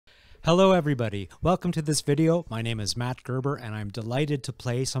Hello everybody, welcome to this video. My name is Matt Gerber and I'm delighted to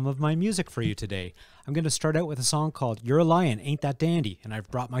play some of my music for you today. I'm going to start out with a song called You're a Lion, Ain't That Dandy? And I've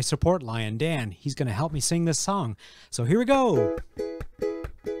brought my support lion, Dan. He's going to help me sing this song. So here we go.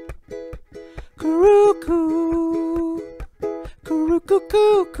 Coo-coo,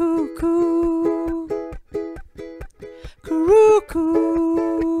 coo-coo-coo-coo-coo.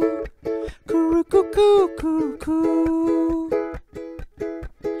 Coo-coo, coo-coo-coo-coo-coo.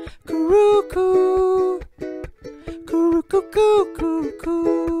 Coo-coo,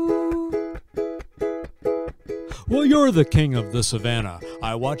 coo-coo-coo-coo-coo. Well, you're the king of the savannah.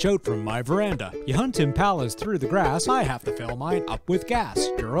 I watch out from my veranda. You hunt impalas through the grass. I have to fill mine up with gas.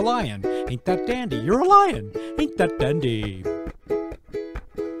 You're a lion, ain't that dandy? You're a lion, ain't that dandy?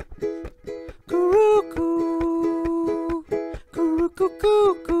 Coo-coo,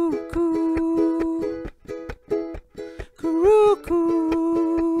 coo-coo-coo-coo-coo.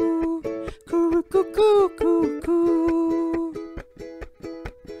 Coo-coo, coo-coo-coo-coo-coo.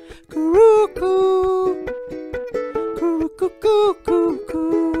 Coo-coo,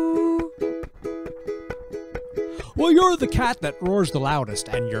 coo-coo-coo-coo-coo. Well, you're the cat that roars the loudest,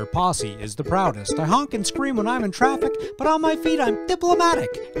 and your posse is the proudest. I honk and scream when I'm in traffic, but on my feet I'm diplomatic.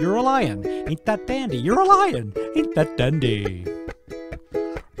 You're a lion, ain't that dandy? You're a lion, ain't that dandy?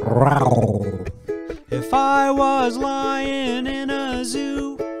 If I was lying in a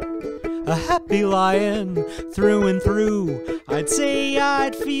zoo, a happy lion through and through, I'd say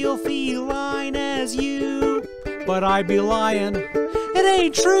I'd feel feline as you, but I'd be lying, it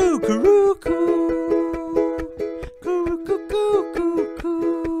ain't true. Coo-coo,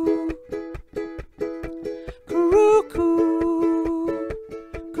 coo-coo-coo-coo-coo. Coo-coo,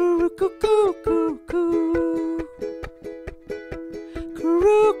 coo-coo-coo-coo-coo.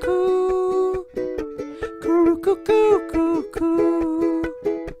 Coo-coo, coo-coo-coo-coo-coo.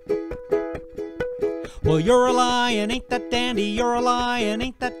 Well, you're a lion, ain't that dandy? You're a lion,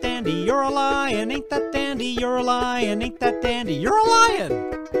 ain't that dandy? You're a lion, ain't that dandy? You're a lion, ain't that dandy? You're a lion!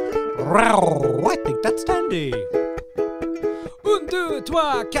 Row, I think that's dandy. Un, deux,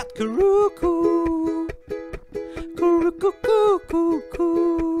 trois, quatre, coo-coo.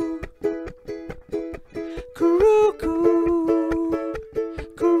 Coo-coo-coo-coo-coo. Coo-coo.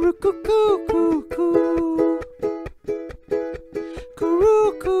 Coo-coo-coo-coo-coo.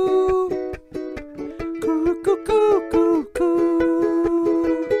 Coo-coo.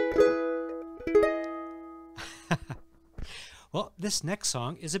 Well, this next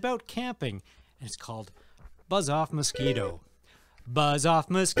song is about camping, and it's called Buzz Off Mosquito. Buzz off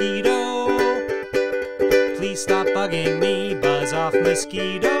mosquito, please stop bugging me. Buzz off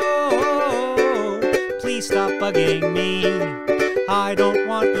mosquito, please stop bugging me. I don't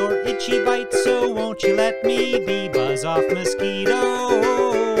want your itchy bite, so won't you let me be? Buzz off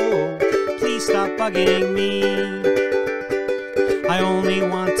mosquito, please stop bugging me. I only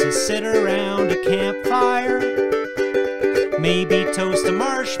want to sit around a campfire, maybe toast a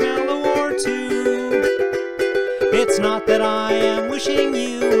marshmallow or two. It's not that I am wishing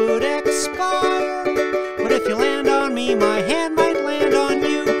you would expire, but if you land on me, my hand might land on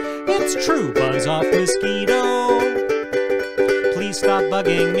you. It's true. Buzz off mosquito, please stop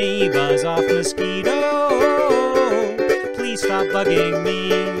bugging me. Buzz off mosquito, please stop bugging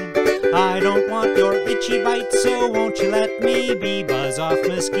me. I don't want your itchy bite, so won't you let me be? Buzz off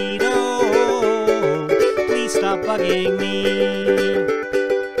mosquito, please stop bugging me.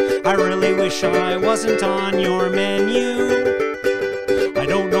 I really wish I wasn't on your menu. I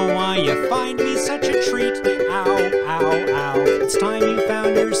don't know why you find me such a treat. Ow, ow, ow. It's time you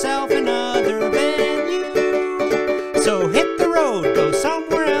found yourself another venue. So hit the road, go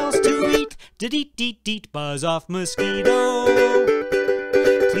somewhere else to eat. Deet-deet-deet-deet, buzz off mosquito.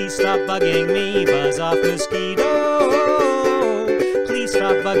 Please stop bugging me. Buzz off mosquito, please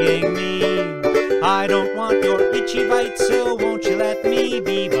stop bugging me. I don't want your itchy bite, so won't you let me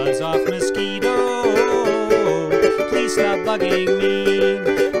be? Buzz off mosquito, please stop bugging me.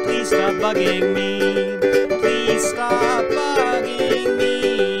 Please stop bugging me. Please stop bugging me.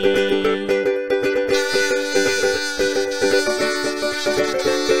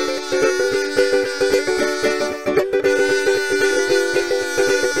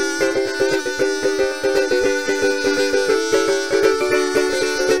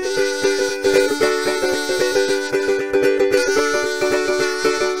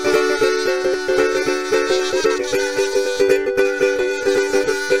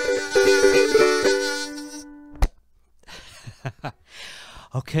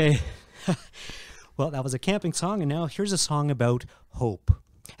 Okay, well, that was a camping song, and now here's a song about hope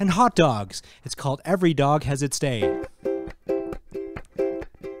and hot dogs. It's called Every Dog Has Its Day.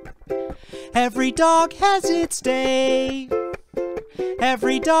 Every dog has its day.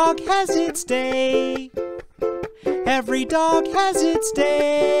 Every dog has its day. Every dog has its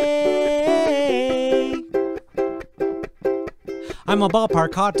day. I'm a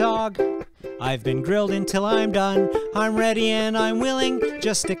ballpark hot dog. I've been grilled until I'm done. I'm ready and I'm willing.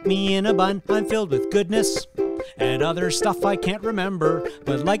 Just stick me in a bun. I'm filled with goodness and other stuff I can't remember.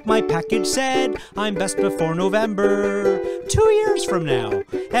 But like my package said, I'm best before November. 2 years from now,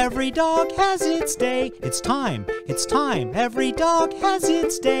 every dog has its day. It's time, it's time. Every dog has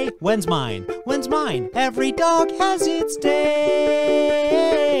its day. When's mine? When's mine? Every dog has its day.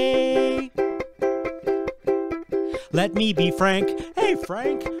 Let me be frank. Hey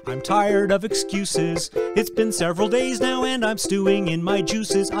Frank, I'm tired of excuses. It's been several days now and I'm stewing in my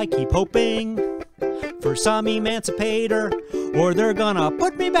juices. I keep hoping for some emancipator, or they're gonna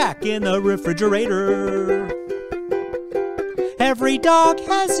put me back in the refrigerator. Every dog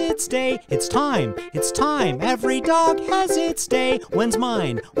has its day. It's time, it's time. Every dog has its day. When's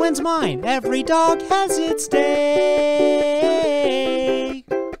mine? When's mine? Every dog has its day.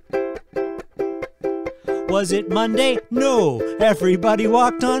 Was it Monday? No. Everybody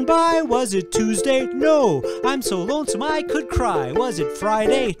walked on by. Was it Tuesday? No. I'm so lonesome I could cry. Was it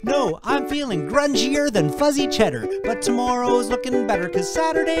Friday? No. I'm feeling grungier than fuzzy cheddar. But tomorrow's looking better, 'cause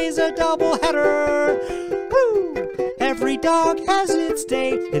Saturday's a doubleheader. Woo! Every dog has its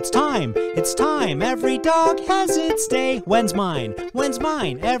day. It's time, it's time. Every dog has its day. When's mine? When's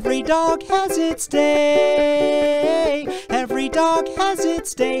mine? Every dog has its day. Every dog has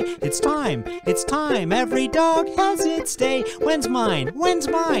its day. It's time, it's time. Every dog has its day. When's mine? When's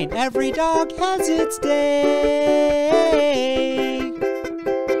mine? Every dog has its day.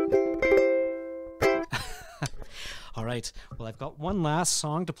 All right, well, I've got one last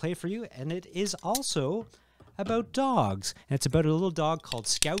song to play for you, and it is also about dogs. And it's about a little dog called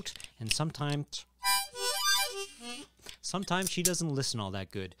Scout, and sometimes she doesn't listen all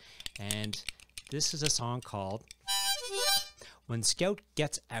that good. And this is a song called When Scout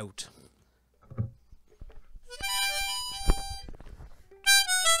Gets Out.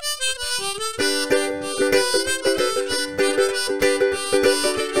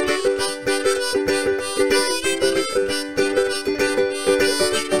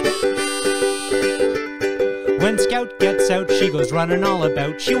 When Scout gets out, she goes running all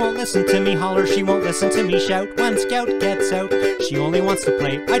about. She won't listen to me holler, she won't listen to me shout. When Scout gets out, she only wants to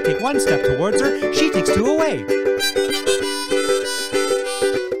play. I take one step towards her, she takes two away.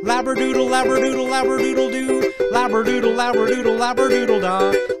 Labradoodle, labradoodle, labradoodle doo. Labradoodle, labradoodle, labradoodle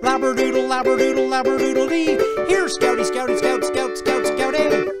da. Labradoodle, labradoodle, labradoodle dee. Here, Scouty, Scouty, Scout, Scout, Scout,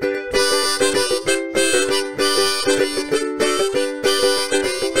 Scouty.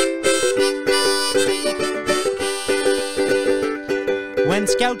 When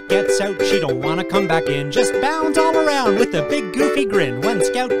Scout gets out, she don't wanna come back in. Just bounds all around with a big goofy grin. When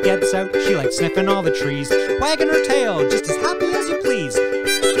Scout gets out, she likes sniffing all the trees, wagging her tail, just as happy as you please.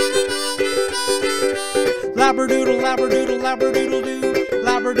 Labradoodle, labradoodle, labradoodle doo.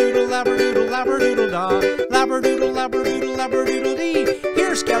 Labradoodle, labradoodle, labradoodle da. Labradoodle, labradoodle, labradoodle dee.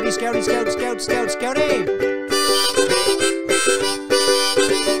 Here, Scouty, Scouty, Scout, Scout, Scout, Scouty.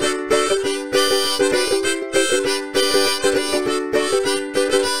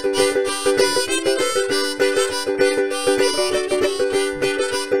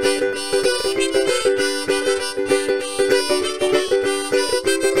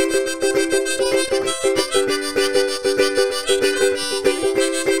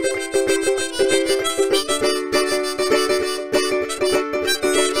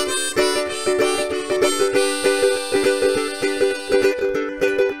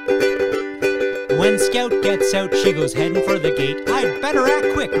 When Scout gets out, she goes heading for the gate. I'd better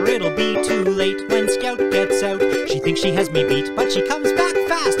act quick or it'll be too late. When Scout gets out, she thinks she has me beat, but she comes back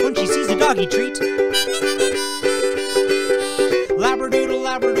fast when she sees a doggy treat. Labradoodle,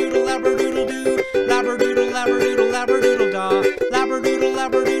 labradoodle, labradoodle doo. Labradoodle, labradoodle, labradoodle da. Labradoodle,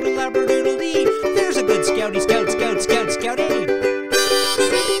 labradoodle, labradoodle dee. There's a good Scouty, Scout, Scout, Scout, Scouty.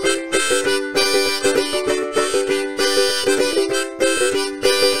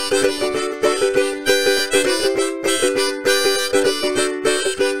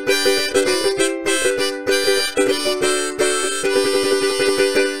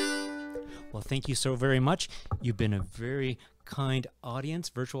 Thank you so very much. You've been a very kind audience,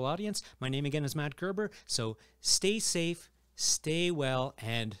 virtual audience. My name again is Matt Gerber. So stay safe, stay well,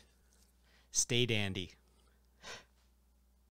 and stay dandy.